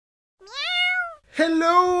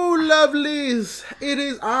Hello, lovelies! It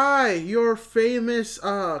is I, your famous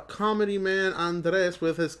comedy man Andres,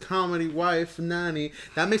 with his comedy wife Nani.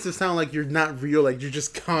 That makes it sound like you're not real, like you're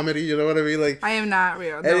just comedy. You know what I mean? Like I am not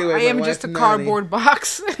real. No, anyway, I am just a cardboard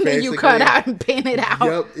box that you cut out and painted out.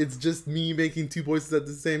 Yep, it's just me making two voices at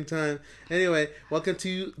the same time. Anyway, welcome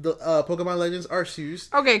to the Pokemon Legends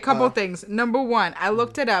Arceus. Okay, couple things. Number one, I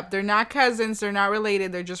looked it up. They're not cousins. They're not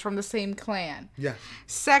related. They're just from the same clan. Yeah.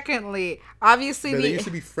 Secondly, obviously they used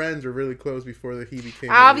to be friends or really close before he became.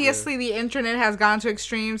 Obviously, the internet has gone to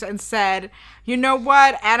extremes and said, you know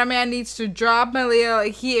what, Adaman needs to drop Malia.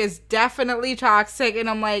 He is definitely toxic. And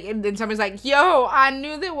I'm like, and then somebody's like, yo, I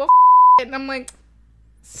knew they were and I'm like,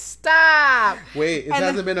 stop. Wait, it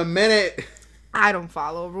hasn't been a minute. I don't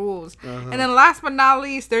follow rules. And then last but not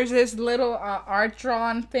least, there's this little art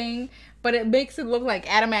drawn thing, but it makes it look like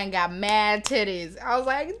Adaman got mad titties. I was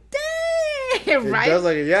like, damn, right?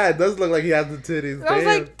 It does look like he has the titties. I was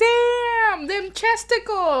like, damn, them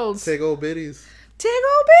chesticles. Tig old bitties. Tig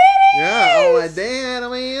old bitties. Yeah, oh my damn,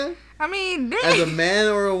 I mean, damn. As a man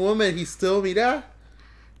or a woman, he's still mira.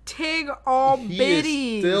 Tig old bitties.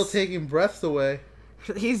 He is still taking breaths away.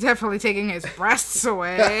 He's definitely taking his breasts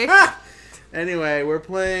away. Anyway, we're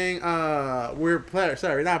playing, we're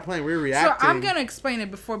not playing, we're reacting. So I'm going to explain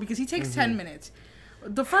it before because he takes 10 minutes.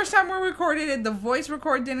 The first time we recorded it, the voice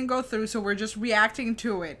record didn't go through, so we're just reacting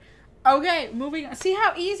to it. Okay, moving on. See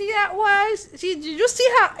how easy that was? Did you see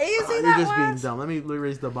how easy that was? You're just being dumb. Let me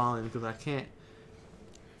raise the volume because I can't.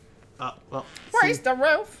 Raise the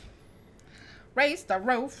roof. Raise the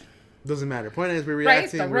roof. Doesn't matter. Point is, we're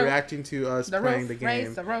reacting to us playing the game.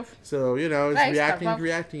 Raise the roof. So, you know, it's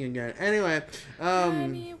reacting again. Anyway,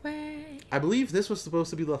 I believe this was supposed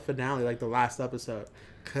to be the finale, like the last episode.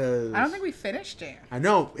 Cause I don't think we finished it. I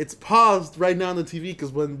know. It's paused right now on the TV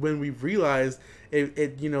because when we realized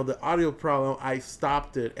it, you know, the audio problem, I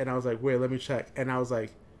stopped it and I was like, wait, let me check. And I was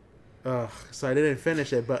like, ugh. So I didn't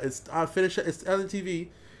finish it, but it's finished. It's on the TV.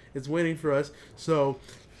 It's waiting for us. So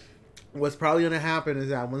what's probably going to happen is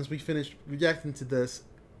that once we finish reacting to this,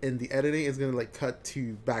 in the editing, it's going to like cut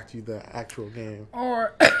back to the actual game.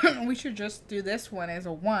 Or we should just do this one as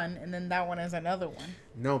a one and then that one as another one.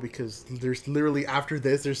 No, because there's literally after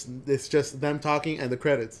this, it's just them talking and the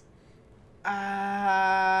credits.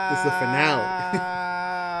 It's the finale.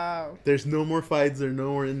 There's no more fights. There's no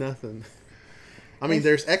more nothing. I mean,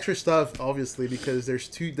 there's extra stuff, obviously, because there's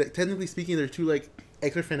two, technically speaking, there's two, like,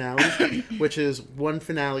 extra finales, which is one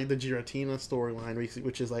finale, the Giratina storyline,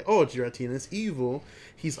 which is like, oh, Giratina's evil.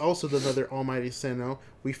 He's also the other Almighty Sinnoh.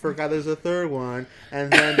 We forgot there's a third one.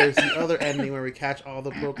 And then there's the other ending where we catch all the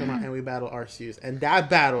Pokemon and we battle Arceus. And that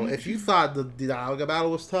battle, if you thought the Dialga battle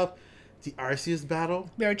was tough, the Arceus battle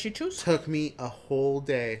took me a whole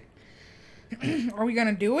day. Are we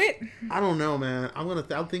gonna do it? I don't know, man.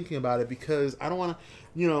 I'm thinking about it because I don't want to,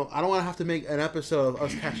 you know, I don't want to have to make an episode of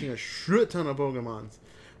us catching a shit ton of Pokemons.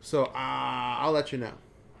 So I'll let you know.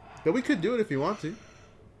 But we could do it if you want to.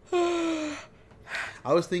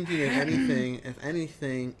 I was thinking if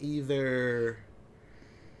anything, either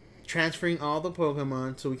transferring all the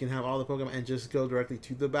Pokemon so we can have all the Pokemon and just go directly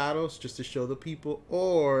to the battles just to show the people,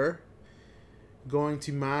 or going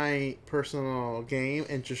to my personal game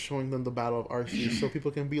and just showing them the Battle of Arceus so people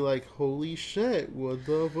can be like, holy shit, what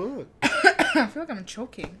the fuck? I feel like I'm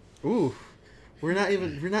choking. Ooh. We're not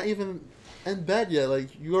even in bed yet.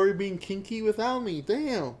 Like, you already being kinky without me.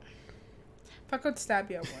 Damn. If I could stab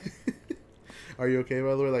you at one. Are you okay,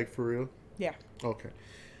 by the way? Like, for real? Yeah. Okay.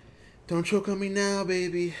 Don't choke on me now,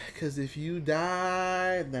 baby. Because if you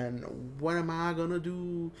die, then what am I going to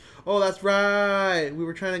do? Oh, that's right. We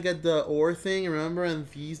were trying to get the ore thing, remember? And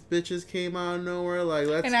these bitches came out of nowhere. Like,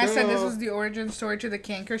 let's go. And I said this was the origin story to the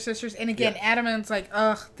Canker Sisters. And again, Adaman's like,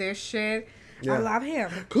 ugh, this shit. Yeah. I love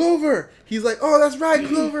him. Clover! He's like, oh, that's right,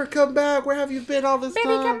 Clover. Come back. Where have you been all this time?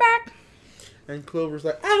 Baby, come back. And Clover's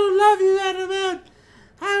like, I don't love you, Adaman.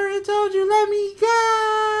 I already told you, let me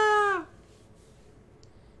go.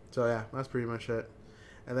 So yeah, that's pretty much it.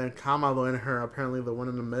 And then Kamalo and her, apparently the one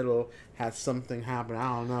in the middle, had something happen. I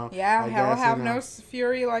don't know. Yeah, hell have no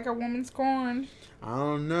fury like a woman scorned. I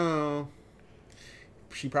don't know.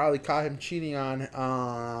 She probably caught him cheating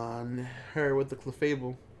on her with the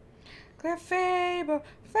Clefable. Clefable.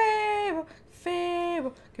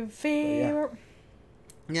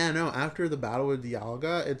 Yeah, no, after the battle with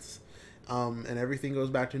Dialga, it's and everything goes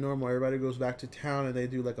back to normal. Everybody goes back to town and they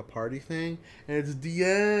do like a party thing. And it's the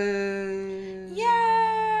end.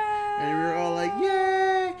 Yeah. And we were all like,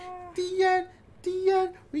 yay! The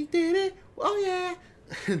end, we did it. Oh yeah.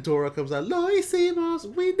 And Dora comes out, lo hicimos,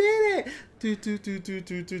 we did it.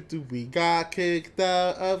 We got kicked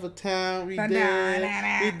out of a town. We did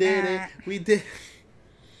it. We did it. We did.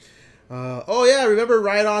 Oh yeah, remember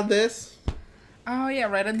Ride On This? Oh yeah,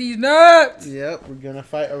 right on these nuts. Yep, we're gonna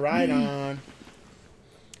fight a Ride On.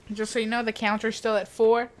 Just so you know, the counter's still at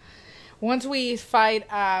 4. Once we fight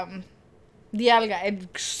Dialga,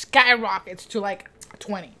 it skyrockets to like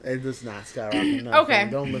 20. It does not skyrocket. Okay.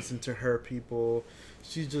 Don't listen to her, people.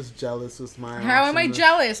 She's just jealous with my. How am I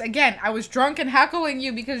jealous? Again, I was drunk and heckling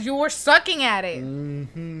you because you were sucking at it.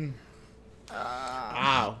 Mm-hmm.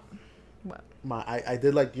 Ow. What? I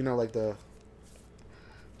did like, you know, like the.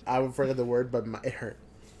 I would forget the word, but it hurt.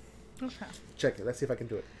 Okay. Check it. Let's see if I can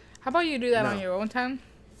do it. How about you do that on your own time?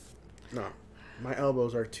 No. My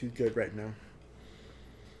elbows are too good right now.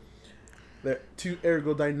 They're too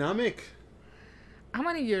ergodynamic. I'm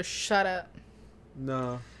gonna need you to shut up.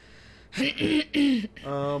 No.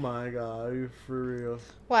 Oh my god, are you for real?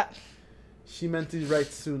 What? She meant to write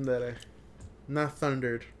tsundere, not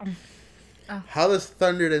thundered. Oh. How does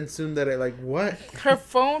thundered and tsundere, like what? Her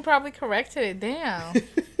phone probably corrected it. Damn.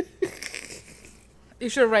 You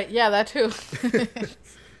should write, yeah, that too.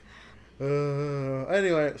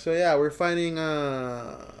 Anyway, so yeah, we're fighting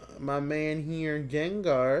my man here,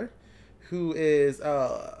 Gengar, who is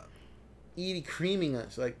creaming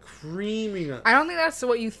us. I don't think that's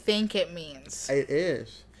what you think it means. It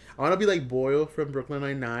is. I want to be like Boyle from Brooklyn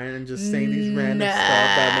Nine-Nine and just saying these random stuff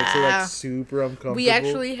that makes it like super uncomfortable. We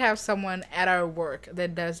actually have someone at our work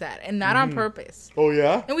that does that, and not on purpose. Oh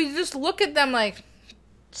yeah? And we just look at them like,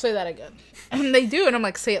 say that again. And they do, and I'm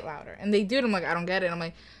like, say it louder. And they do, and I'm like, I don't get it. And I'm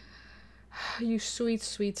like, you sweet,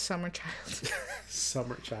 sweet summer child.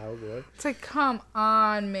 Summer child, what? It's like, come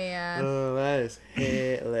on, man. Oh, that is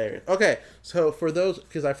hilarious. Okay, so for those,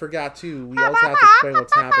 because I forgot too, we also have to explain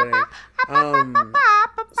what's happening.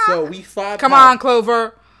 So we fought. Come on,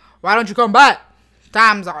 Clover. Why don't you come back?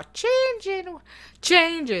 Times are changing.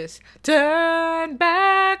 Changes. Turn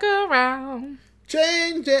back around.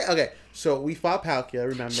 Change it. Okay, so we fought Palkia,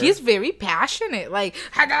 remember? She's very passionate. Like,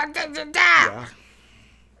 yeah.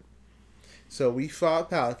 So we fought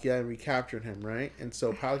Palkia and we captured him, right? And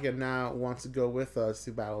so Palkia now wants to go with us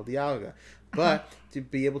to battle Dialga. But to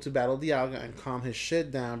be able to battle Dialga and calm his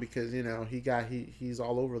shit down, because, you know, he's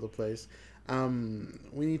all over the place,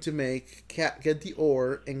 we need to get the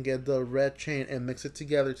ore and get the red chain and mix it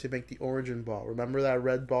together to make the origin ball. Remember that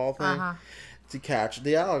red ball thing? To catch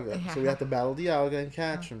Dialga. So we have to battle Dialga and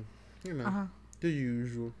catch him. You know, the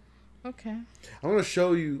usual. Okay. I'm gonna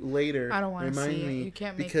show you later. I don't want to see it. You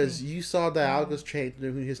can't make because me. You saw Dialga's change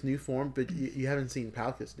his new form, but you haven't seen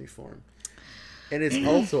Palkia's new form, and it's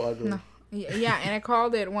also ugly. No. Yeah, and I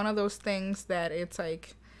called it one of those things that it's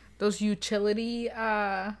like those utility.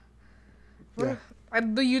 The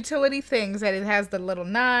utility things that it has the little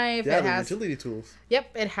knife. Yeah, it has utility tools.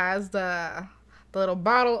 Yep, it has the little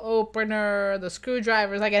bottle opener, the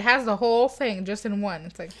screwdrivers. Like it has the whole thing just in one.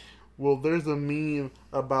 It's like. Well, there's a meme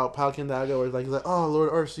about Palkia and Dialga where it's like, oh, Lord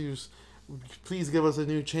Arceus, please give us a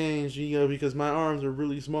new change, you know, because my arms are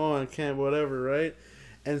really small and can't whatever, right?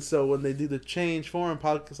 And so when they do the change for him,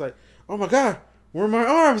 Palkia's like, oh my god, where are my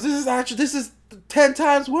arms? This is 10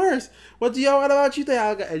 times worse. What do y'all want about you,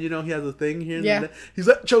 Dialga? And you know, he has a thing here. Yeah. He's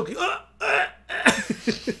like choking.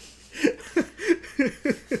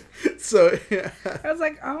 So, yeah. I was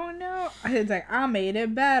like, oh no. It's like, I made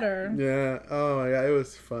it better. Yeah. Oh my god, it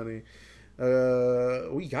was funny.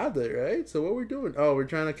 We got that, right? So what we're doing? Oh, we're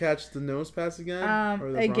trying to catch the nose pass again?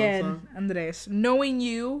 Or the again, Andres. Knowing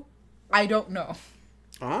you, I don't know.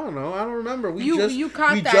 I don't know. I don't remember. We you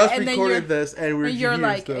caught we that, just and recorded this, and you're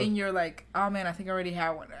like, oh man, I think I already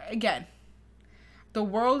have one. Again, the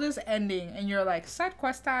world is ending, and you're like, side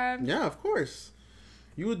quest time. Yeah, of course.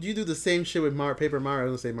 You do the same shit with Paper Mario.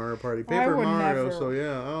 I was gonna say Mario Party. Paper Mario. Never. So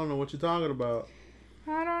yeah, I don't know what you're talking about.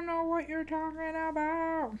 I don't know what you're talking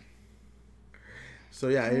about. So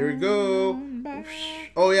yeah, here we go.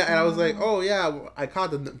 Oh yeah, and I was like, oh yeah, I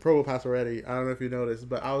caught the Probo Pass already. I don't know if you noticed,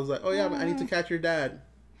 but I was like, oh yeah, I need to catch your dad.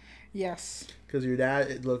 Yes. Because your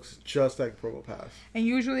dad, it looks just like Probo Pass. And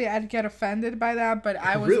usually I'd get offended by that, but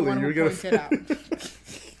I was the one who pointed out.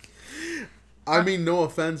 I mean, no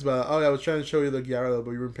offense, but I was trying to show you the Gyarados,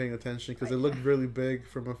 but you weren't paying attention because it looked really big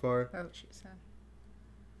from afar. That's what she said.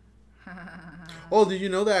 Oh, did you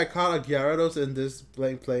know that I caught a Gyarados in this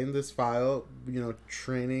playing this file? You know,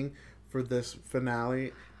 training for this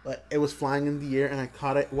finale. Like it was flying in the air, and I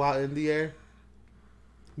caught it while in the air.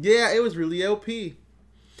 Yeah, it was really OP.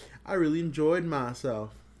 I really enjoyed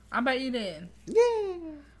myself. I bet you did.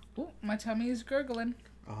 Yeah. Ooh, my tummy is gurgling.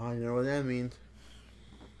 Oh, you know what that means.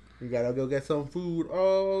 You gotta go get some food.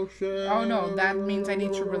 Oh, shit. Oh, no. That means I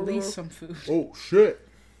need to release some food. Oh, shit.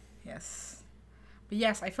 Yes. But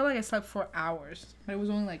yes, I feel like I slept for hours. But it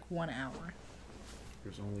was only like 1 hour.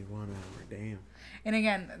 There's only 1 hour. Damn. And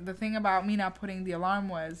again, the thing about me not putting the alarm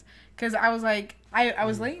was... Because I was like... I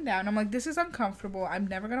was laying down. I'm like, this is uncomfortable. I'm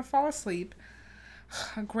never going to fall asleep.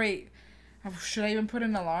 Great. Should I even put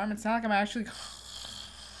an alarm? It's not like I'm actually... So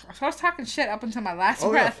I was talking shit up until my last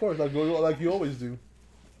breath. Oh, yeah, of course. Like you always do.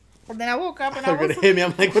 And then I woke up and They're going to hit me.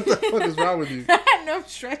 I'm like, what the fuck is wrong with you? No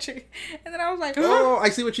stretching. And then I was like, oh, I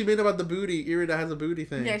see what you mean about the booty. Irida has a booty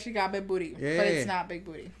thing. Yeah, she got big booty. Yeah. But it's not big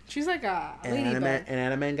booty. She's like a ladybug. And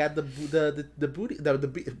Anime got the booty, the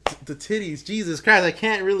titties. Jesus Christ, I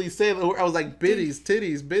can't really say the word. I was like,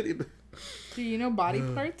 titties, bitty. Do you know body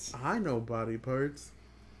parts? I know body parts.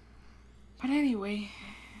 But anyway,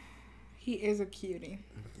 he is a cutie.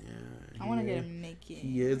 Yeah. I want to get him naked.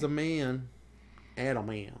 He is a man. And a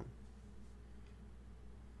man.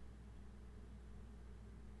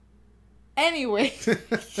 Anyway. So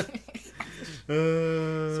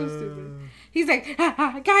stupid. He's like,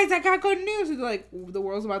 guys, I got good news. He's like, the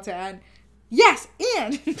world's about to end. Yes,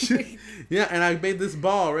 and. Yeah, and I made this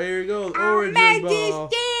ball. Right here it goes. I made this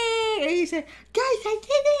thing. And he said, guys, I did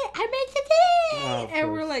it. I made the thing. Oh,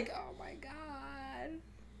 and we're like, oh my God.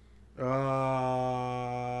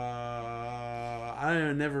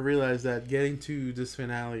 I never realized that getting to this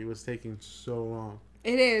finale was taking so long.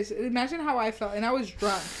 It is. Imagine how I felt. And I was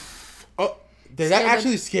drunk. Oh, did that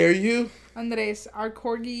actually scare you? Andres, our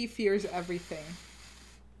corgi fears everything.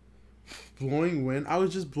 Blowing wind? I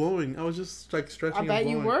was just blowing. I was just like stretching. I bet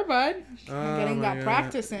you were, bud. Getting that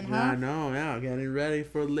practice in, huh? Yeah, I know. Yeah, getting ready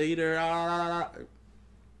for later.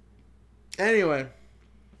 Anyway.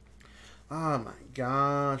 Oh my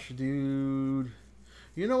gosh, dude.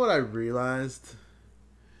 You know what I realized?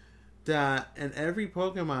 That in every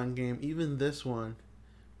Pokemon game, even this one,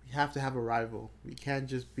 we have to have a rival. We can't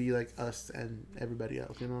just be like us and everybody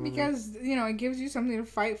else. You know what I mean? Because, you know, it gives you something to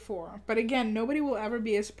fight for. But again, nobody will ever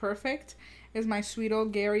be as perfect as my sweet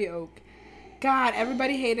old Gary Oak. God,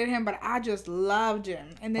 everybody hated him, but I just loved him.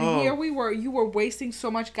 And then here we were. You were wasting so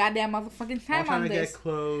much goddamn motherfucking time on this. To get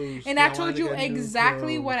clothes. And I told you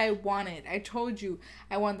exactly what I wanted. I told you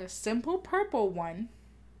I want the simple purple one.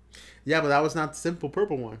 Yeah, but that was not the simple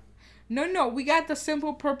purple one. No, we got the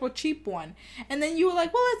simple purple cheap one. And then you were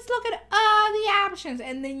like, well, let's look at all the options.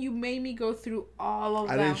 And then you made me go through all of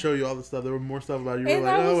them. I didn't show you all the stuff. There were more stuff about you. And were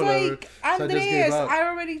like, I was whatever. like, Andreas, I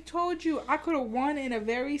already told you I could have won in a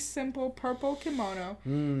very simple purple kimono.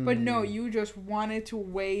 But no, you just wanted to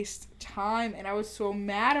waste time. And I was so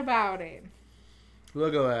mad about it.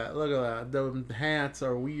 Look at that. Look at that. The hats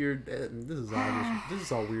are weird. This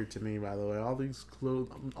is all weird to me, by the way.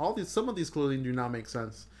 Some of these clothing do not make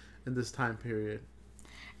sense in this time period.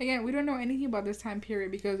 Again, we don't know anything about this time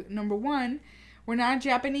period because number one, we're not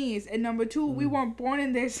Japanese, and number two, we weren't born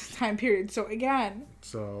in this time period. So again,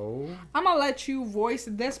 I'm gonna let you voice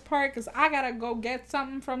this part because I gotta go get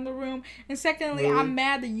something from the room. And secondly, really? I'm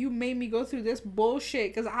mad that you made me go through this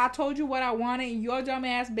bullshit because I told you what I wanted, and your dumb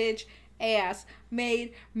ass bitch ass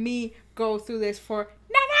made me go through this for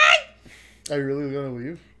nothing. Are you really gonna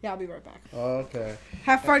leave? Yeah, I'll be right back. Okay.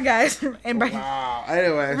 Have fun, guys. And wow.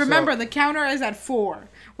 Anyway, remember, the counter is at 4.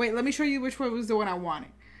 Wait, let me show you which one was the one I wanted.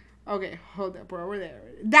 Okay, hold up, bro. We're there.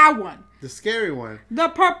 That one. The scary one. The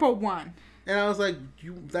purple one. And I was like,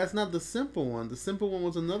 that's not the simple one. The simple one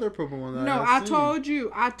was another purple one. I told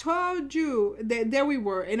you. There we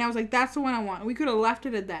were. And I was like, that's the one I want. We could have left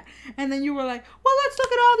it at that. And then you were like, well, let's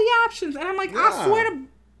look at all the options. And I'm like, yeah. I swear to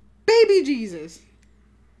baby Jesus.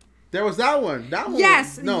 There was that one. That one.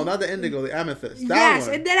 Yes. No, not the indigo, the amethyst. That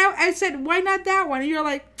one. And then I said, why not that one? And you're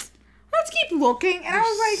like, let's keep looking. And I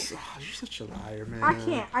was like, you're such a liar, man.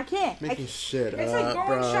 I can't. Making shit It's up, like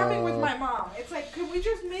going bro. shopping with my mom. It's like, can we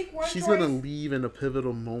just make one She's choice? going to leave in a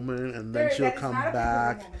pivotal moment, and then she'll come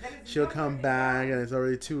back. She'll come back, and it's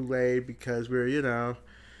already too late because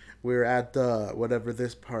we're at the, whatever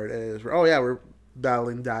this part is. We're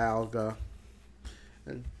battling Dialga.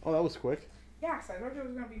 And, that was quick. Yes, I thought it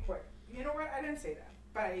was going to be quick. You know what? I didn't say that.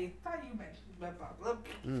 But I thought you mentioned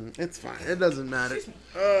it's fine. It doesn't matter.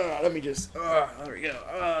 Let me just... there we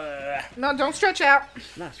go. No, don't stretch out.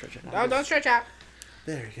 Not stretch out. No, don't stretch out.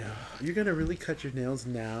 There you go. You're going to really cut your nails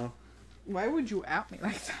now? Why would you out me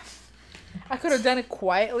like that? I could have done it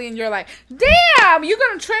quietly and you're like, damn, you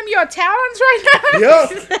going to trim your talons right now?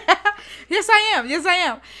 Yep. Yes, I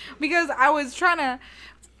am. Because I was trying to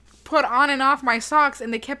put on and off my socks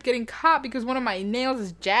and they kept getting caught because one of my nails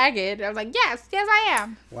is jagged. I was like, yes, I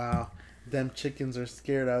am. Wow. Them chickens are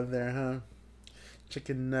scared out there, huh?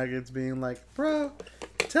 Chicken nuggets being like, bro,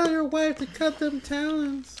 Tell your wife to cut them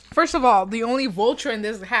talons. First of all, the only vulture in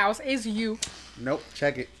this house is you. Nope.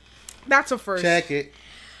 Check it. That's a first. Check it.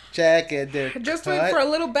 Check it. They're just cut, for a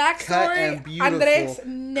little backstory, Andres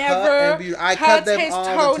never cut his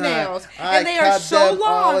toenails, and they are so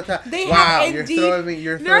long. They have a deep.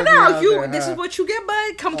 No, this is what you get,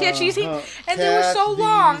 bud. Come catch these heat. And they were so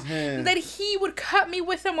long that he would cut me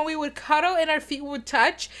with them when we would cuddle and our feet would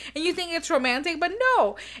touch. And you think it's romantic, but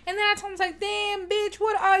no. And then I told him, like, damn, bitch,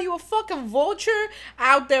 what are you, a fucking vulture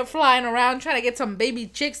out there flying around trying to get some baby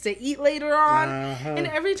chicks to eat later on? And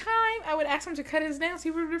every time I would ask him to cut his nails,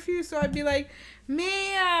 he would refuse. So I'd be like,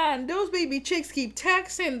 man, those baby chicks keep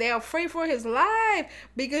texting. They're afraid for his life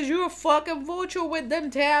because you're a fucking vulture with them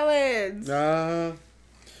talents. Oh,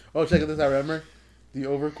 check this out, remember? The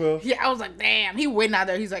overquill? Yeah, I was like, damn. He went out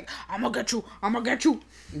there. He's like, I'm gonna get you. I'm gonna get you.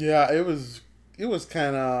 Yeah, it was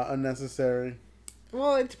kind of unnecessary.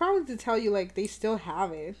 Well, it's probably to tell you, like, they still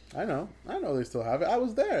have it. I know they still have it. I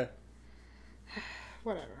was there.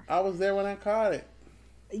 Whatever. I was there when I caught it.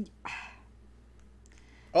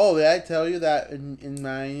 Oh, did I tell you that in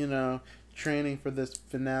my, training for this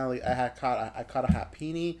finale, I caught a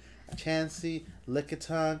Happiny, a Chansey,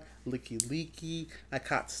 Lickitung, Licky Leaky. I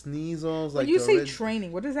caught Sneasels. When you say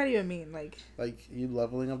training, what does that even mean? Like you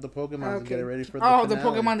leveling up the Pokemon to get it ready for the finale. The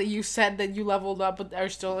Pokemon that you said that you leveled up but are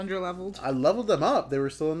still under-leveled. I leveled them up. They were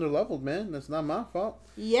still under-leveled, man. That's not my fault.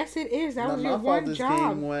 Yes, it is. That was your one job. This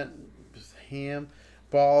game went ham.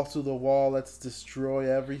 Ball to the wall. Let's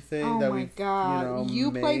destroy everything. Oh that my god!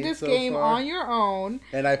 You played this so game far. on your own,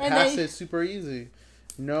 and I passed it super easy.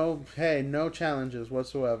 No challenges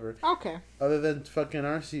whatsoever. Okay. Other than fucking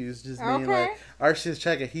Arceus just being like, Arceus,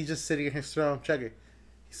 check it. He's just sitting in his throne. Check it.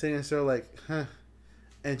 He's sitting in his throne like, huh,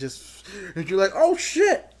 and you're like, oh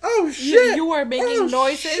shit, You are making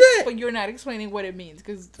noises, but you're not explaining what it means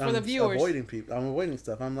because for the viewers, I'm avoiding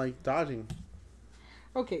stuff. I'm like dodging.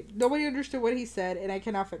 Okay, nobody understood what he said, and I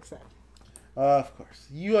cannot fix that. Of course.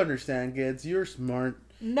 You understand, kids. You're smart.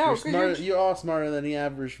 No, you're all smarter than the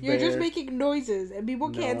average bear. You're just making noises, and people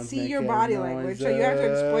can't see your body language, so you have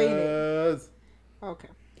to explain it. Okay.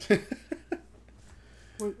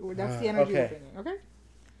 That's the energy we're bringing, okay?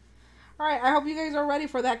 Alright, I hope you guys are ready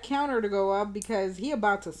for that counter to go up, because he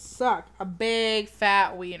about to suck a big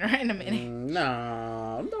fat wiener in a minute.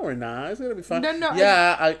 No, we're not. It's going to be fun. No.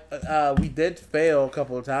 Yeah, we did fail a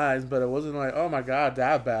couple of times, but it wasn't like, oh my god,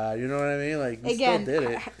 that bad. You know what I mean? Like, we still did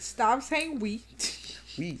it. Stop saying we.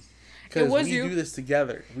 We. Because we do this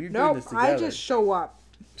together. We're doing this together. I just show up.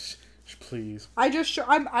 Please. I'm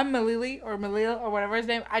Malili or Malil or whatever his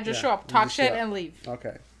name. I just show up, talk shit, and leave.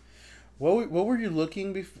 Okay. What were you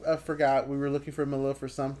looking? I forgot. We were looking for Malil for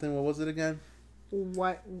something. What was it again?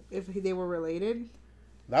 What if they were related?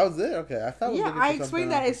 That was it. Okay, I thought. Yeah, I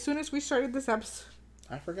explained that as soon as we started this episode.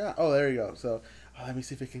 I forgot. Oh, there you go. So, let me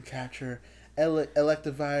see if we can capture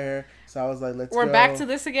Electivire. So I was like, let's. We're back to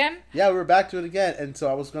this again. Yeah, we're back to it again, and so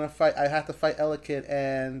I was gonna fight. I had to fight Elekid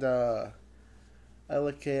and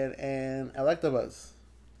Electabuzz.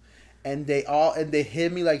 And they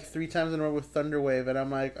hit me like 3 times in a row with Thunder Wave, and I'm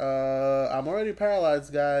like, I'm already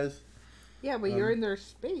paralyzed, guys. Yeah, but you're in their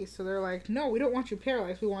space, so they're like, no, we don't want you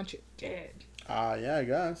paralyzed, we want you dead. Yeah, I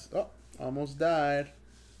guess. Oh, almost died.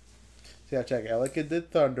 So yeah, check. Elekid did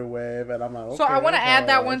Thunder Wave, and I'm like, okay. So I want to add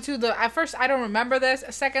that one to the. At first, I don't remember this.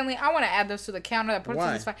 Secondly, I want to add this to the counter that puts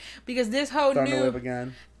in this fight because this hoe Thunder Wave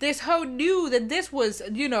again. This hoe knew that this was,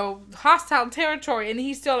 hostile territory, and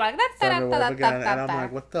he's still like, Thunder Wave again, and I'm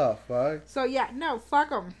like, what the fuck? So yeah, no, fuck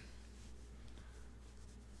him.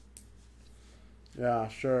 Yeah,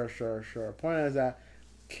 sure. Point is that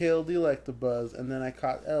killed Electabuzz, and then I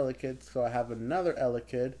caught Elekid, so I have another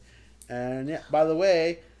Elekid, and yeah. By the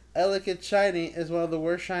way. Elekid Shiny is one of the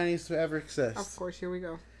worst shinies to ever exist. Of course, here we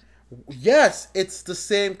go. Yes, it's the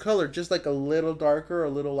same color, just like a little darker or a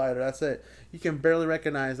little lighter. That's it. You can barely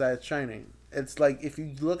recognize that it's shining. It's like, if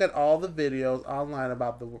you look at all the videos online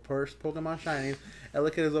about the worst Pokemon shinies,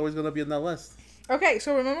 Elekid is always going to be on that list. Okay,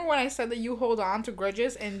 so remember when I said that you hold on to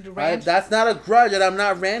grudges and rant? That's not a grudge, and I'm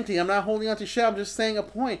not ranting. I'm not holding on to shit. I'm just saying a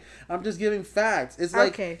point. I'm just giving facts. It's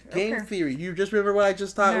like game theory. You just remember what I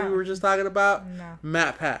just thought we were just talking about? No.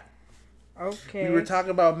 Map Pat. Okay. We were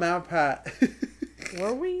talking about Map Pat.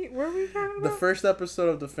 Were we talking about? The first episode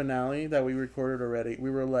of the finale that we recorded already, we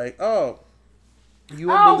were like, you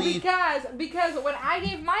won't believe... because when I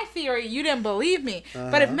gave my theory, you didn't believe me.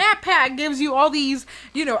 But if Matt Pat gives you all these,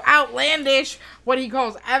 outlandish, what he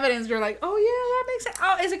calls evidence, you're like, oh yeah, that makes sense.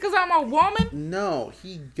 Oh, is it because I'm a woman? No,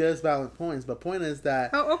 he gives valid points. But point is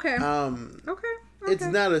that... Oh, okay. Okay. It's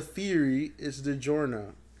not a theory. It's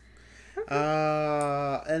DiGiorno.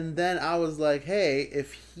 And then I was like, hey,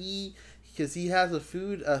 because he has a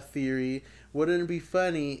food theory, wouldn't it be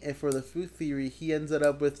funny if for the food theory he ends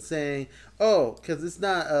up with saying, oh, because it's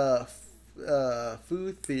not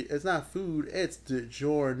food theory, it's not food, it's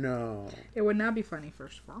DiGiorno. It would not be funny,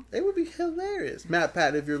 first of all. It would be hilarious. Matt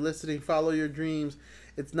Pat, if you're listening, follow your dreams.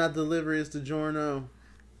 It's not delivery, it's DiGiorno.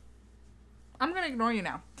 I'm gonna ignore you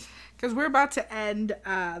now, because we're about to end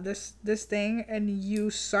this thing and you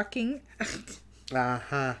sucking.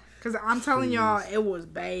 Because I'm telling y'all, it was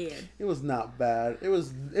bad. It was not bad. It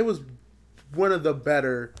was one of the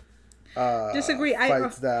better disagree.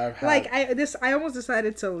 fights that I've had. I almost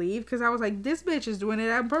decided to leave because I was like, this bitch is doing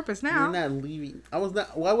it on purpose now. You're not leaving. I was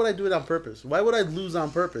not. Why would I do it on purpose? Why would I lose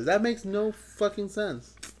on purpose? That makes no fucking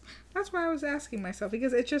sense. That's why I was asking myself,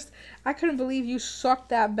 because it's just, I couldn't believe you sucked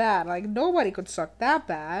that bad. Like, nobody could suck that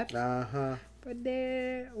bad. But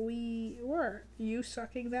there we were. You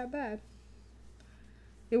sucking that bad.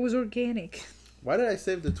 It was organic. Why did I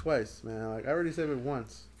save it twice, man? Like, I already saved it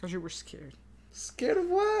once. Because you were scared. Scared of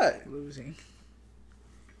what? Losing.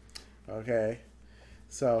 Okay.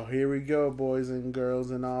 So, here we go, boys and girls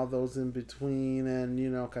and all those in between. And, you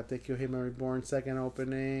know, Katekyo Hitman Reborn second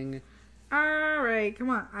opening. Alright, come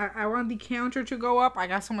on. I want the counter to go up. I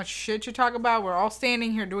got so much shit to talk about. We're all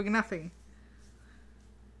standing here doing nothing.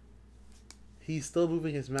 He's still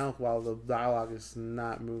moving his mouth while the dialogue is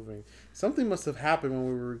not moving. Something must have happened when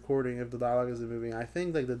we were recording if the dialogue isn't moving. I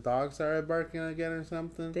think like the dog started barking again or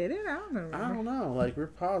something. Did it? I don't know. Like we're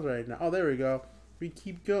paused right now. Oh, there we go. We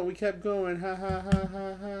keep going. We kept going. Ha ha ha ha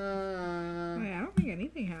ha. Wait, I don't think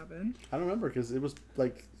anything happened. I don't remember because it was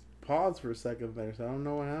like paused for a second there, so I don't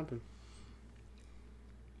know what happened.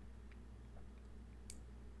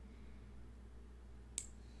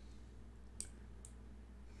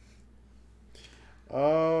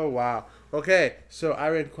 Oh wow. Okay, so I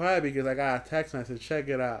read quiet because I got a text and I said, check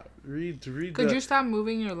it out. Read. Could you stop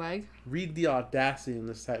moving your leg? Read the audacity in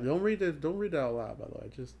this type. Don't read it out loud, by the way.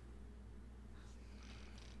 Just.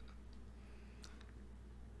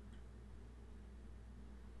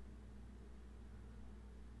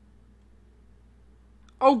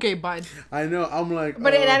 Okay, bud. I know. I'm like.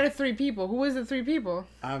 But it added 3 people. Who was the 3 people?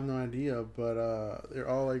 I have no idea, but they're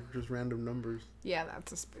all like just random numbers. Yeah,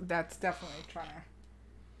 that's definitely trying to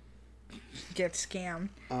get scammed.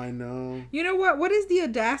 I know. You know what? What is the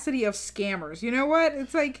audacity of scammers? You know what?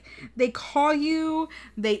 It's like they call you,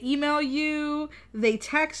 they email you, they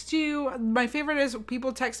text you. My favorite is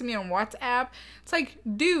people texting me on WhatsApp. It's like,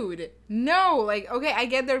 dude, no. Like, okay, I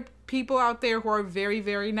get there are people out there who are very,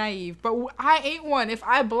 very naive, but I ain't one. If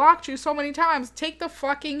I blocked you so many times, take the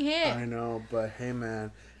fucking hit. I know, but hey,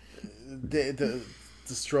 man, the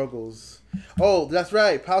struggles. Oh, that's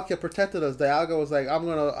right. Palkia protected us. Dialga was like, I'm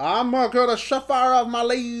gonna shut fire off my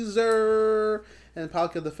laser, and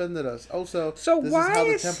Palkia defended us. Also, this is how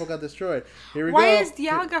the temple got destroyed. Here we go. Why is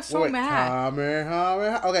Dialga so mad?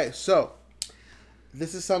 Okay, so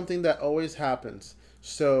this is something that always happens.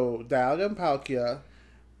 So Dialga and Palkia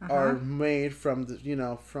are made from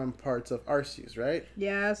from parts of Arceus, right?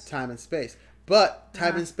 Yes. Time and space, but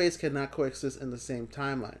time and space cannot coexist in the same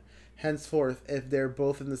timeline. Henceforth, if they're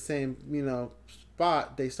both in the same,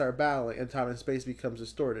 spot, they start battling and time and space becomes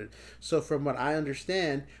distorted. So from what I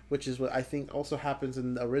understand, which is what I think also happens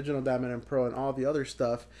in the original Diamond and Pearl and all the other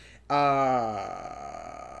stuff, Palkia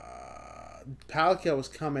was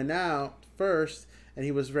coming out first and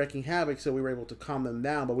he was wreaking havoc, so we were able to calm them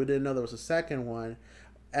down, but we didn't know there was a second one.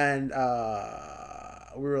 And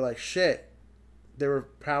we were like, shit, they were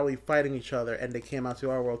probably fighting each other and they came out to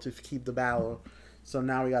our world to keep the battle. So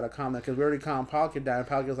now we got to calm down because we already calmed Palkia down.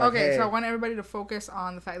 Palkia's like, okay, hey. So I want everybody to focus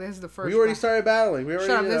on the fact this is the first. We already started battling. Shut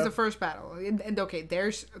up, this is the first battle. And okay,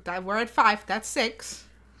 we're at 5. That's 6.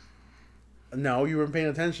 No, you weren't paying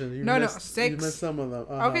attention. You missed 6. You missed some of them.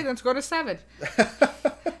 Okay, let's go to 7.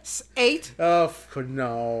 8. Oh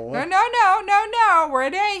no. No. We're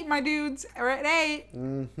at 8, my dudes. We're at 8.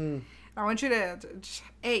 Mm-hmm. I want you to just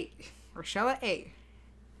 8. Rochelle at 8.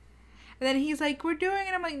 And then he's like, we're doing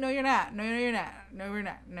it. I'm like, no, you're not. No, you're not. No, we're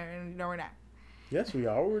not. No, we're not. Yes, we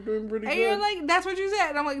are. We're doing pretty good. And you're like, that's what you said.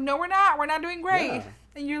 And I'm like, no, we're not. We're not doing great. Yeah.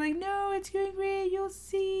 And you're like, no, it's going great. You'll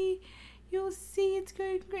see. It's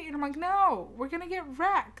going great. And I'm like, no, we're going to get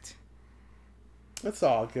wrecked. It's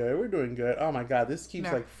all good. We're doing good. Oh, my God. This keeps,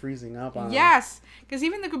 freezing up on Yes. Because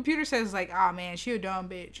even the computer says, like, oh, man, she a dumb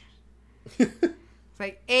bitch. It's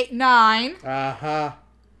like 8, 9. Uh-huh.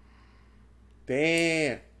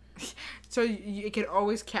 Damn. So it can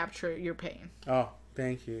always capture your pain. Oh,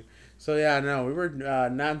 thank you. So yeah, no, we were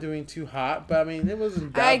not doing too hot, but I mean, it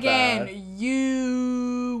wasn't that bad.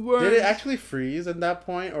 You one. Did it actually freeze at that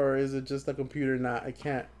point, or is it just the computer not? I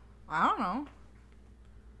can't. I don't know.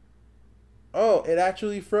 Oh, it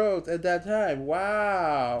actually froze at that time.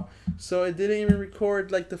 Wow. So it didn't even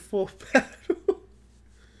record like the full battle.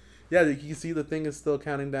 Yeah, you can see the thing is still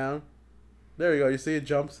counting down. There we go. You see it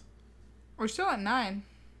jumps. We're still at 9.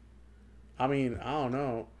 I mean, I don't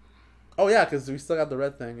know. Oh yeah, because we still got the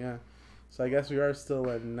red thing. Yeah. So I guess we are still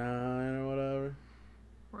at 9 or whatever.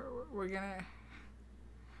 We're gonna.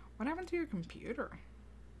 What happened to your computer?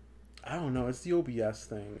 I don't know. It's the OBS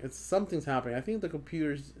thing. Something's happening. I think the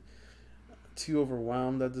computer's too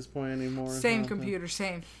overwhelmed at this point anymore. Same computer,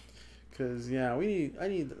 same. Because yeah, I need. I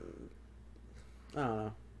don't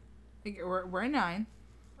know. We're at 9.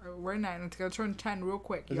 We're at 9. Let's go turn 10 real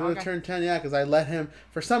quick. It's gonna turn 10, yeah. Because I let him.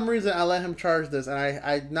 For some reason, I let him charge this, and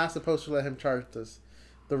I'm not supposed to let him charge this,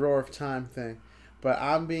 the Roar of Time thing. But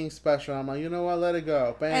I'm being special. I'm like, you know what? Let it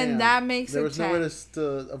go. Bam. And that makes it 10. There was no way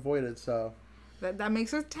to avoid it, so. That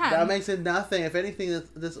makes it 10. That makes it nothing. If anything,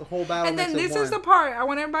 this whole battle and then this is the part I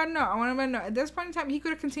want everybody to know. At this point in time, he could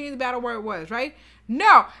have continued the battle where it was, right?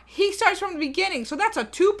 No. He starts from the beginning. So that's a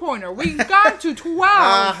 2-pointer. We've gone to 12.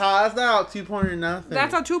 That's not a 2-pointer nothing.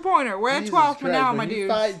 That's a 2-pointer. We're at 12 for now, my dude. You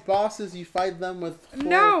fight bosses, you fight them with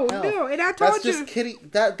No. And I told That's you. just kidding.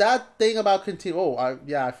 That thing about continue. Oh,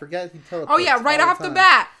 I forget he teleports. Oh, yeah, right off the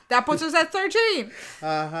bat. That puts us at 13.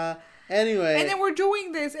 Uh-huh. Anyway. And then we're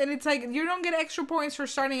doing this, and it's like, you don't get extra points for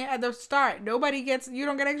starting at the start. You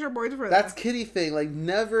don't get extra points for that. That's kitty thing. Like,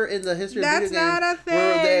 never in the history of video games. That's not a thing.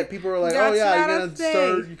 Where people were like, oh yeah, you're going to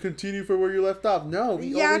start, you continue for where you left off. No,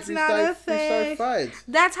 we always restart fights.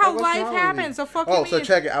 That's how life happens. So fucking Oh, so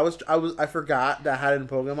check it. I forgot that I had it in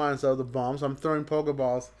Pokemon instead of the bombs. So I'm throwing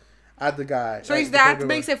Pokeballs at the guy. So that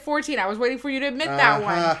makes it 14. I was waiting for you to admit that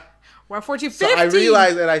one. We're at 14, 15. So I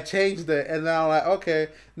realized that I changed it, and then I'm like, okay,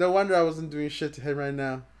 no wonder I wasn't doing shit to him right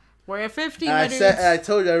now. We're at 15, and I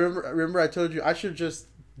told you, I remember I told you I should just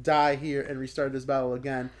die here and restart this battle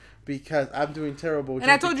again because I'm doing terrible.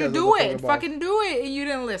 And I told you do it, fucking do it, and you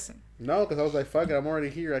didn't listen. No, because I was like, fuck it, I'm already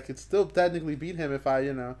here. I could still technically beat him if I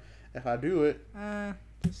do it.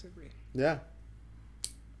 Disagree. Yeah.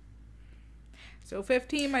 So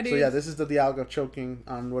 15, my dude. So yeah, this is the Dialga choking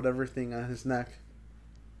on whatever thing on his neck.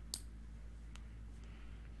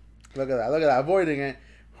 Look at that, avoiding it.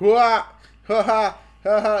 Hua! Ha ha!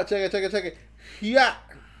 Ha ha! Check it. Yeah!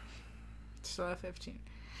 Still at 15.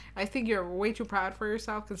 I think you're way too proud for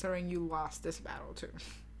yourself considering you lost this battle too.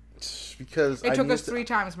 Because it took us 3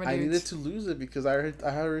 times, my dudes. I needed to lose it because I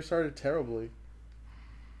had restarted terribly.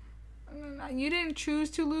 You didn't choose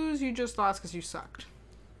to lose, you just lost because you sucked.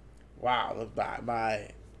 Wow,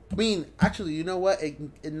 I mean, actually, you know what? It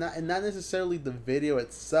not necessarily the video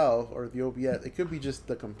itself or the OBS. It could be just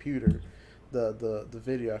the computer, the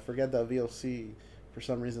video. I forget that VLC for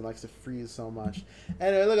some reason likes to freeze so much.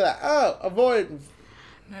 Anyway, look at that. Oh, avoid.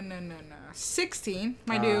 No. 16,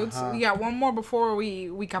 my dudes. We got one more before we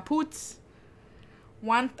kaputs.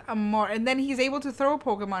 One more, and then he's able to throw a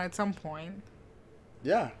Pokemon at some point.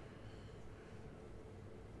 Yeah.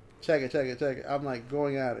 Check it. I'm like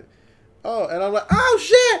going at it. Oh, and I'm like, oh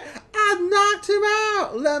shit! I knocked him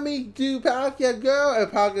out! Let me do Palkia go!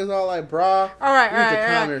 And Palkia's all like, brah. Alright.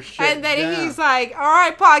 And then he's like,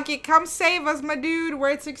 alright, Palkia, come save us, my dude.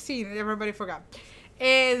 We're at 16. Everybody forgot.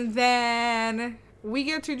 And then we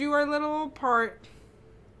get to do our little part.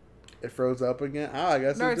 It froze up again? Oh, I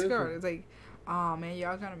guess no, it's good. It's like, oh man,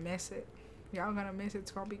 y'all gonna miss it.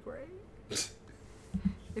 It's gonna be great.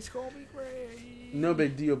 It's gonna be great. No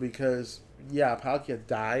big deal because... Yeah, Palkia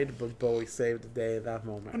died, but Bowie saved the day at that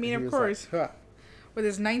moment. I mean, of course. Like, huh. With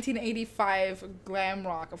his 1985 glam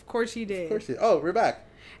rock. Of course he did. Of course he did. Oh, we're back.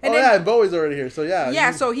 And and Bowie's already here, so yeah. Yeah,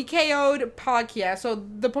 so he KO'd Palkia. So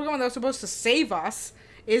the Pokemon that was supposed to save us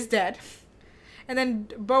is dead. And then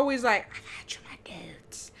Bowie's like, I got you, my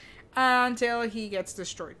dudes. Until he gets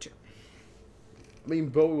destroyed too. I mean,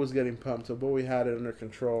 Bowie was getting pumped, so Bowie had it under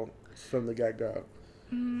control from the get-go.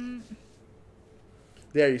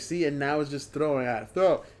 There, you see? And now it's just throwing at it.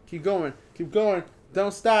 Throw. Keep going.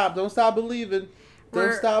 Don't stop believing.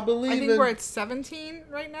 Don't stop believing. I think we're at 17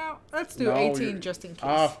 right now. Let's do 18 just in case.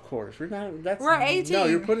 Of course. We're 18. No,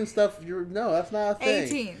 you're putting stuff... No, that's not a thing.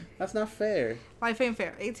 18. That's not fair. Life ain't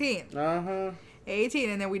fair. 18. 18,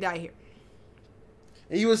 and then we die here.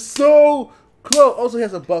 And he was so close. Also, he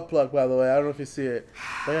has a butt plug, by the way. I don't know if you see it.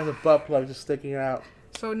 But he has a butt plug just sticking out.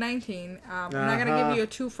 So 19. I'm not going to give you a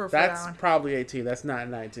 2 for that one. That's probably 18. That's not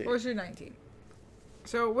 19. Where's your 19?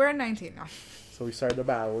 So we're at 19 now. So we started the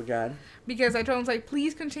battle again. Because I told him, like,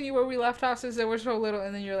 please continue where we left off since there were so little.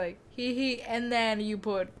 And then you're like, hee. And then you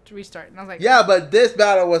put restart. And I was like, yeah, but this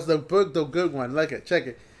battle was the good one. Look it. Check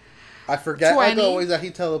it. I forget 20. like always that he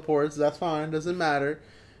teleports. That's fine. Doesn't matter.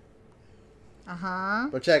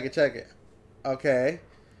 But check it. Okay.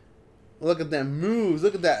 Look at them moves.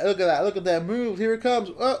 Look at that moves. Here it comes.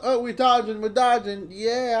 Oh, we're dodging.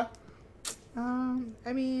 Yeah.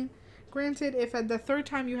 I mean, granted, if at the third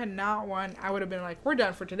time you had not won, I would have been like, we're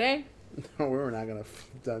done for today. No, we were not going to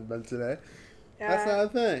done today. That's not a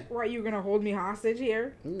thing. What, you going to hold me hostage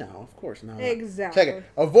here? No, of course not. Exactly. Check it.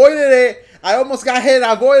 Avoided it. I almost got hit.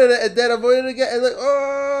 I avoided it, and then avoided it again. And like,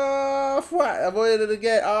 oh, what? Avoided it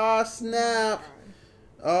again. Oh, snap.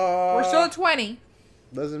 Oh. We're still at 20.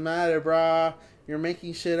 Doesn't matter, brah. You're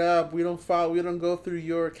making shit up. We don't go through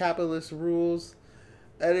your capitalist rules.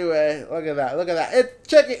 Anyway, look at that.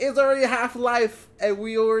 Check it. It's already half-life, and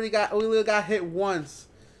we only got hit once.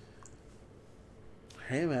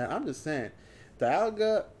 Hey, man, I'm just saying.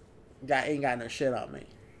 Dialga ain't got no shit on me.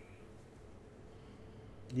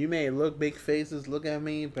 You may look big faces, look at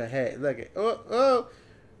me, but hey, look at oh.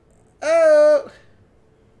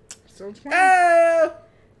 Still 20. Oh.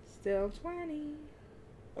 Still 20.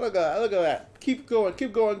 Look at that. Keep going,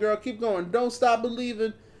 girl. Keep going. Don't stop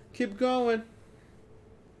believing. Keep going.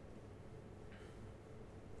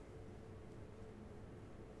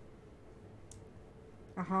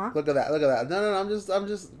 Look at that. No. I'm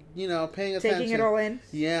just paying attention. Taking it all in.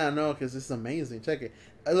 Yeah, no, because it's amazing. Check it.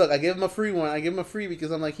 Look, I gave him a free one. I gave him a free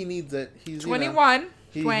because I'm like, he needs it. He's 21.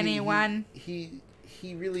 21. He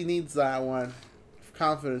really needs that one.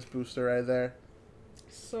 Confidence booster right there.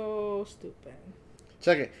 So stupid.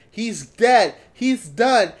 Check it. He's dead. He's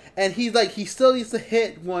done. And he still needs to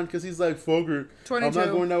hit one because he's like, fuck it. 22. I'm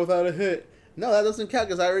not going down without a hit. No, that doesn't count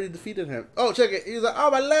because I already defeated him. Oh, check it. He's like,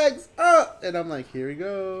 oh, my legs. Oh. And I'm like, here we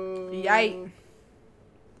go. Yikes.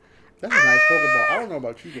 That's a nice Pokeball. I don't know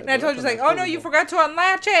about you guys. And I told you, like, oh, no, you forgot to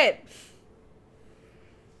unlatch it.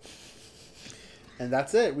 And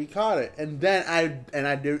that's it. We caught it. And then I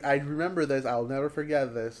remember this. I'll never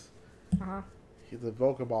forget this. He's a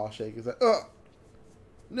Pokeball shake. He's like, oh,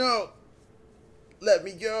 no. Let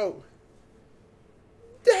me go.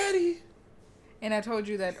 Daddy. And I told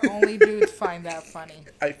you that only dudes find that funny.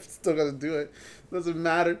 I still gotta do it. Doesn't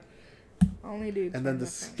matter. Only dudes. And then the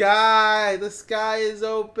sky is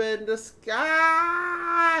open. The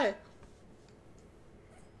sky.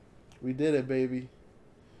 We did it, baby.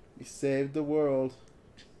 We saved the world.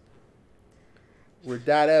 We're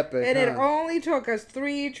that epic. And it only took us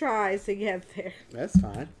 3 tries to get there. That's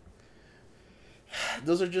fine.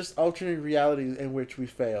 Those are just alternate realities in which we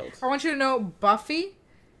failed. I want you to know, Buffy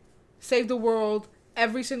saved the world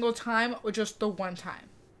every single time or just the one time?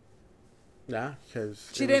 Yeah, because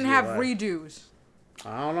she didn't have redos.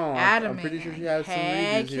 I don't know. I'm pretty sure she has some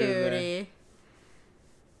redos here and there.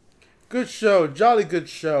 Good show. Jolly good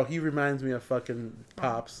show. He reminds me of fucking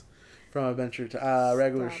Pops from Adventure Time.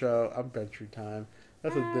 Regular show. Adventure Time.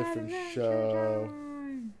 That's a different show.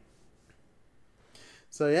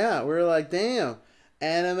 So yeah, we're like, damn.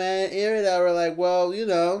 Anime Irida, we're like, well,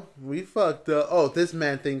 we fucked up. Oh, this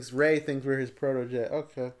man Ray thinks we're his protege.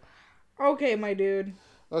 Okay. Okay, my dude.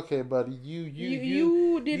 Okay, buddy. You keep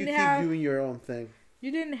doing your own thing.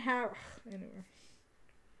 You didn't have... Anyway.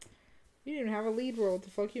 You didn't have a lead role. What the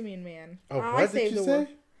fuck you mean, man? Oh, what did you say?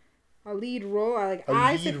 A lead role?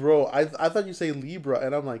 I thought you say Libra,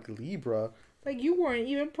 and I'm like, Libra? Like, you weren't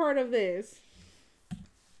even part of this.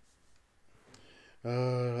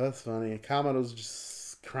 Oh, that's funny. Kamado's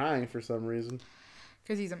just crying for some reason.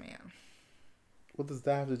 Because he's a man. What does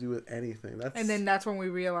that have to do with anything? And then that's when we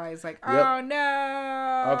realize, like, oh,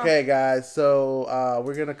 no. Okay, guys. So,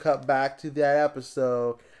 we're going to cut back to that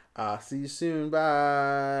episode. See you soon.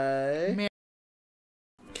 Bye.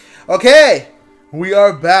 Okay. We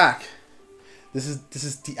are back. This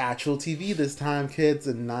is the actual TV this time, kids,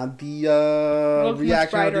 and not the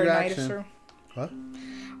reaction or the reaction. What?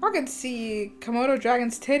 I can see Komodo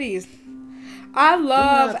Dragon's titties. I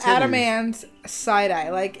love Adaman's side eye.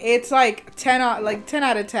 Like, it's like 10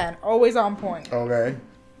 out of 10. Always on point. Okay.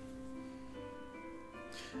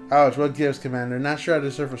 Ouch, what gives, Commander? Not sure how to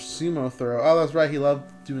surf a sumo throw. Oh, that's right. He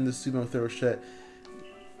loved doing the sumo throw shit.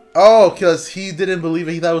 Oh, because he didn't believe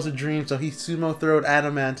it. He thought it was a dream, so he sumo throwed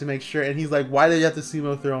Adaman to make sure. And he's like, why did you have to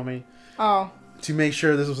sumo throw me? Oh. To make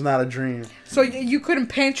sure this was not a dream. So you couldn't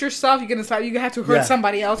pinch yourself? You had to hurt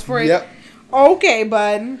somebody else for it? Yep. Okay,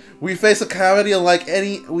 bud. We face a calamity unlike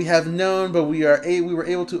any we have known, but we were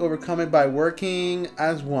able to overcome it by working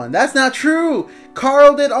as one. That's not true.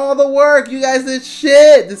 Carl did all the work. You guys did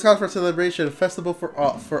shit. This calls for a celebration, a festival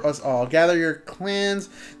for us all. Gather your clans.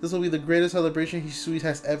 This will be the greatest celebration Hisui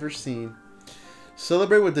has ever seen.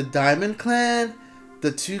 Celebrate with the Diamond Clan.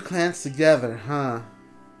 The 2 clans together, huh?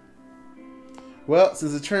 Well,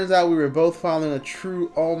 since it turns out we were both following a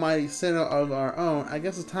true almighty sinner of our own, I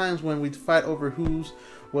guess the times when we'd fight over whose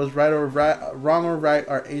was right or wrong or right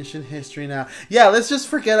are ancient history now. Yeah, let's just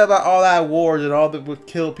forget about all that wars and all the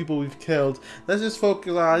people we've killed. Let's just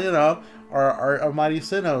focus on, you know, our almighty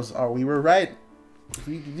sinners. Oh, we were right.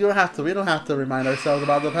 We don't have to remind ourselves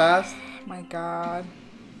about the past. My God.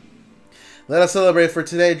 Let us celebrate, for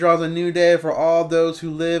today draws a new day for all those who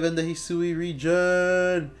live in the Hisui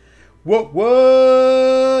region. What?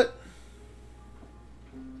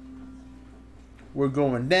 We're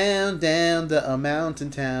going down the mountain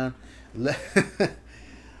town.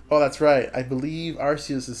 Oh, that's right. I believe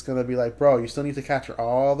Arceus is going to be like, bro, you still need to capture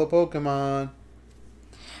all the Pokemon.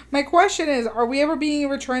 My question is, are we ever being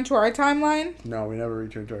returned to our timeline? No, we never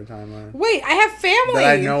returned to our timeline. Wait, I have family.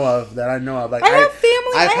 That I know of. Like, I have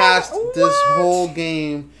family. I passed this whole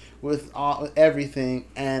game with everything,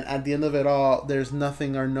 and at the end of it all, there's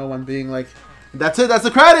nothing or no one being like, that's it, that's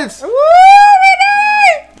the credits! Woo, we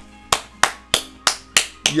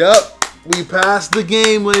did! Yup, we passed the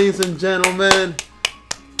game, ladies and gentlemen.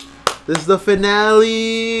 This is the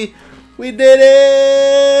finale. We did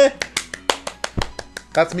it!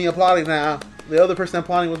 That's me applauding now. The other person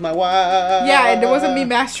applauding was my wife. Yeah, and it wasn't me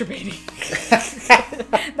masturbating.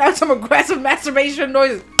 That was some aggressive masturbation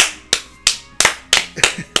noises.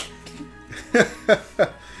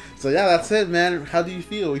 So yeah, that's it, man. How do you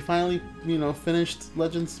feel? We finally, finished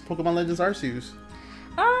Pokemon Legends Arceus.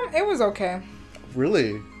 It was okay.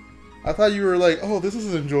 Really? I thought you were like, oh, this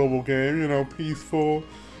is an enjoyable game, peaceful,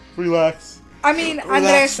 relax. I mean,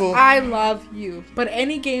 Andres, I love you, but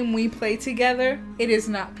any game we play together, it is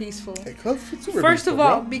not peaceful. First of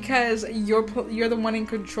all, because you're the one in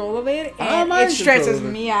control of it, and it stresses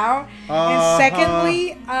me out. And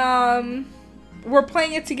secondly, we're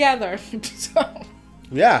playing it together. So.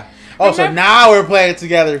 Yeah. Oh, so now we're playing it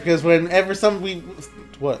together, because whenever something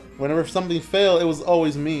failed, it was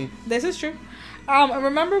always me. This is true.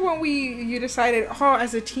 Remember when you decided,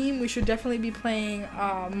 as a team, we should definitely be playing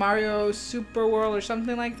Mario Super World or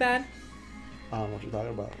something like that? I don't know what you're talking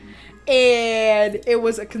about. And it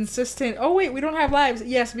was a consistent, oh wait, we don't have lives.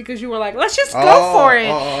 Yes, because you were like, let's just go for it.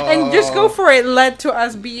 And just go for it led to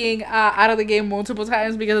us being out of the game multiple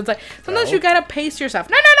times, because it's like, sometimes you gotta pace yourself.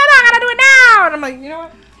 No, I gotta do it now. And I'm like, you know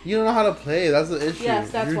what? You don't know how to play. That's the issue. Yes,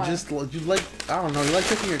 that's why. You like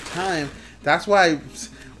taking your time. That's why...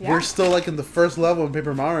 Yeah. We're still in the first level in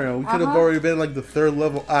Paper Mario. We could have already been the third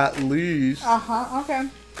level at least. Okay.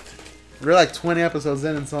 We're 20 episodes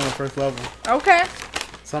in and still on the first level. Okay.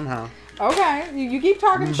 Somehow. Okay. You keep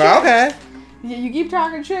talking shit. Okay. You keep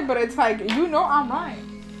talking shit, but it's I'm right.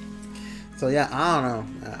 So yeah, I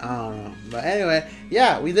don't know. But anyway,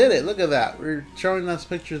 yeah, we did it. Look at that. We're showing us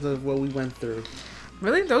pictures of what we went through.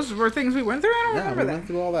 Really? Those were things we went through? I don't remember that. We went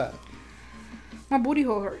through all that. My booty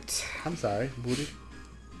hole hurts. I'm sorry, booty.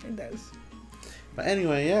 It does. But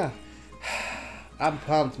anyway, yeah. I'm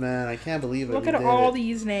pumped, man. I can't believe it. Look at all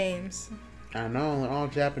these names. I know, all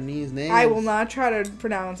Japanese names. I will not try to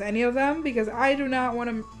pronounce any of them because I do not want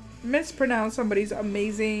to mispronounce somebody's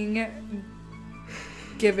amazing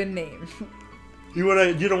given name. You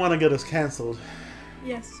don't want to get us canceled.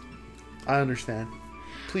 Yes. I understand.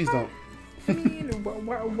 Please don't. I mean,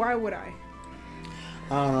 why would I?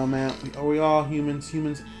 I don't know, man. Are we all humans?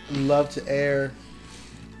 Humans love to err.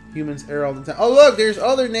 Humans err all the time. Oh, look, there's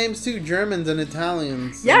other names too. Germans and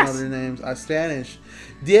Italians. Yes. And other names. Spanish.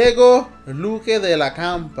 Diego Luque de la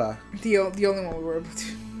Campa. The only one we were able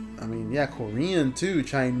to. I mean, yeah, Korean too.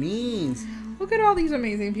 Chinese. Look at all these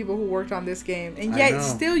amazing people who worked on this game. And yet,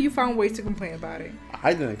 still, you found ways to complain about it.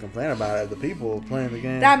 I didn't complain about it. The people playing the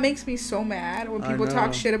game. That makes me so mad when people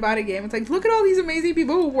talk shit about a game. It's like, look at all these amazing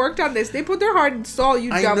people who worked on this. They put their heart and soul,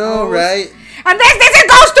 you dumb hoes. Right? And this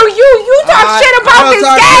goes to you. You talk shit about this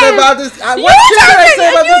game.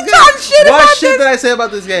 What shit did I say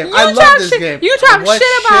about this game? I love this game. You talk shit about this. What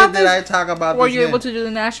shit did I talk about this game? Were you able to do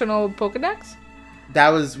the National Pokedex?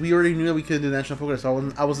 We already knew that we couldn't do the National Pokédex,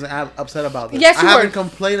 so I wasn't upset about this. Yes, you I haven't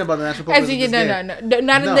complained about the National Pokédex. No,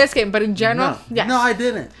 not in this game, but in general. No, yes. No, I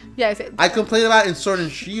didn't. Yes, I complained about it in Sword and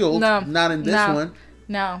Shield. No, not in this one.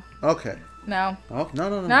 No. Okay. No. Oh,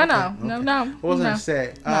 no. No. What was I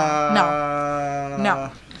say?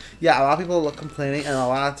 No. Yeah, a lot of people are complaining, and a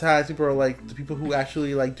lot of times people are like, the people who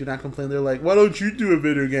actually do not complain, they're like, why don't you do a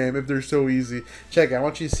video game if they're so easy? Check it, I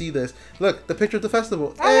want you to see this. Look, the picture at the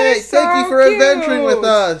festival. Hey, thank you for adventuring with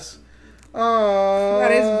us. Oh,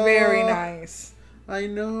 that is very nice. I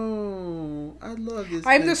know. I love this.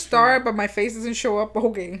 I'm the star, but my face doesn't show up.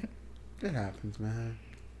 Okay. It happens, man.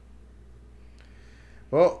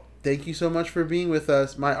 Well, thank you so much for being with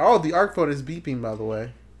us. The ARC phone is beeping, by the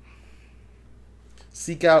way.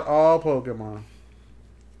 Seek out all Pokemon.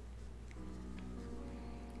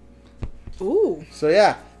 Ooh. So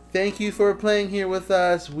yeah, thank you for playing here with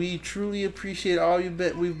us. We truly appreciate all we've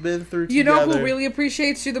been through together. You know who really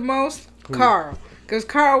appreciates you the most? Who? Carl. Because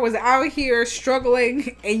Carl was out here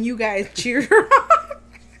struggling, and you guys cheered her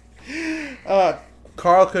on.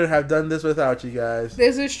 Carl couldn't have done this without you guys.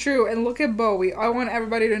 This is true. And look at Bowie. I want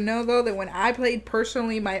everybody to know, though, that when I played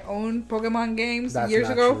personally my own Pokemon games years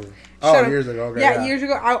ago. True. Oh, years ago. Okay, yeah, years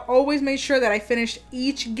ago. I always made sure that I finished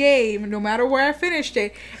each game, no matter where I finished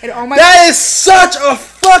it. And all my that is such a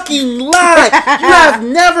fucking lie! You have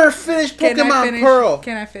never finished Pokemon Pearl.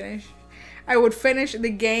 Can I finish? I would finish the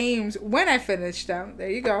games when I finished them. There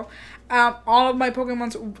you go. All of my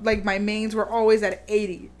Pokemons, like my mains, were always at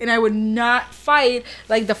 80. And I would not fight,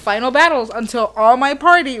 like, the final battles until all my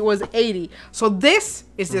party was 80. So this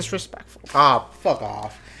is disrespectful. Ah, fuck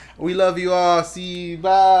off. We love you all. See you.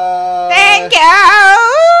 Bye. Thank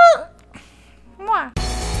you.